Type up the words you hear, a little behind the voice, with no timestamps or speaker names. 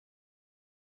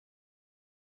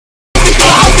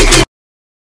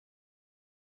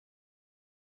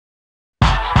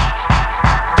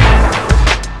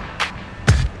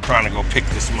pick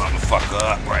this motherfucker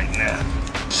up right now.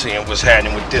 Seeing what's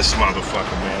happening with this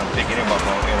motherfucker, man. I'm picking him up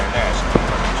on international.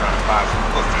 I'm trying to buy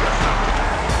some pussy or something.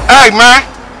 Hey, man.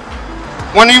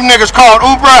 One of you niggas called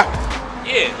Ubrah?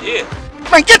 Yeah.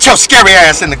 Man, get your scary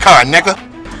ass in the car, nigga.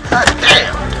 God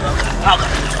damn.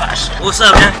 What's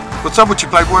up, man? What's up with you,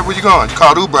 Playboy? Where you going? You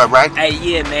called Ubrah, right? Hey,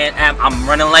 yeah, man. I'm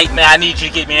running late, man. I need you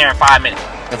to get me there in 5 minutes.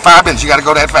 In 5 minutes, you gotta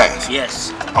go that fast?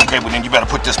 Yes. Okay, well then you better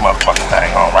put this motherfucking thing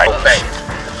on, right? Oh, baby.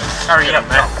 Hurry up,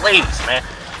 man. Please, man.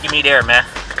 Get me there, man.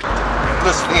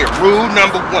 Listen here, rule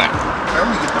number 1. Let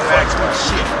me get the facts about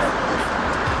shit.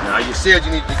 Now, you said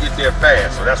you need to get there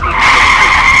fast, so that's what we're gonna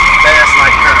do. Fast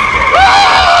like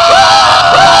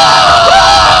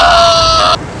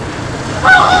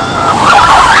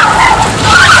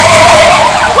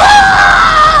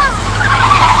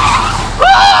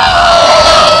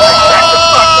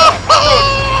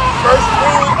First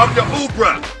rule of the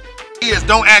Ubrah is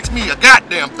don't ask me a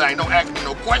goddamn thing. Don't ask me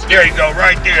no question. There you go,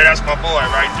 right there. That's my boy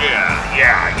right there.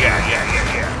 Yeah.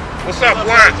 What's up, boy?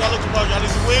 Y'all looking for y'all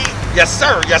need some weed? Yes,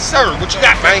 sir. What you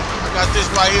got, man? I got this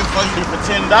right here for you for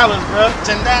 $10, bro.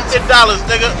 $10,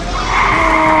 nigga.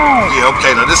 Yeah,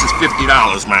 okay. Now this is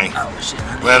 $50, man. Oh, shit.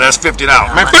 Well, that's $50.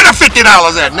 Man, put the $50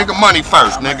 at, nigga. Money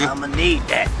first, nigga. I'm gonna need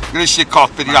that. This shit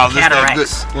cost $50. This that good.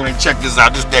 Cataracts. You ain't check this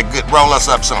out. This that good. Roll us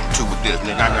up something too with this,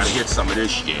 nigga. I gotta hit some of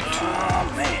this shit. Oh,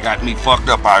 man. Got me fucked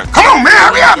up out here. Come on, man.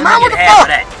 Hurry up, man. What the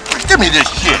fuck? Give me this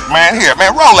shit, man. Here,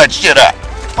 man. Roll that shit up.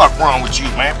 Fuck wrong with you,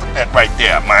 man? Put that right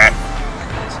there, man.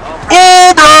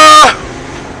 Ubrah!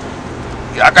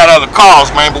 Yeah, I got other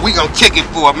calls, man, but we gonna kick it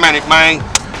for a minute, man.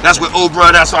 That's what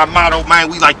Ubrah, that's our motto,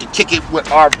 man. We like to kick it with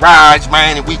our rides,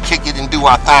 man, and we kick it and do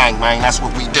our thing, man. That's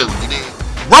what we do, you dig?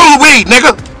 Roll weed,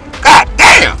 nigga! God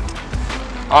damn!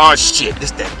 Oh, shit,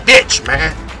 this that bitch,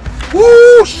 man.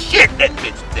 Woo, shit, that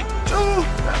bitch thick, too.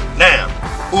 Damn.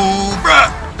 Ubrah.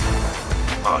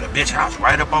 Oh, the bitch house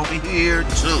right up over here,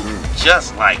 too.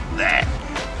 Just like that.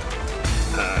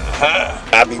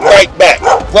 I'll be right back.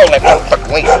 Roll that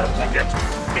motherfucker wing.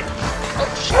 Oh,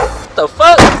 shit. What the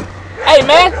fuck? Hey,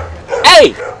 man.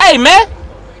 Hey, man.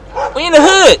 We in the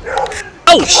hood.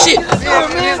 Oh, shit. Yeah,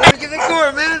 man. Get the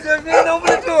door, man. Open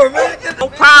the door, man. No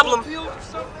problem.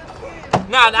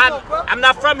 Nah, I'm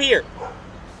not from here.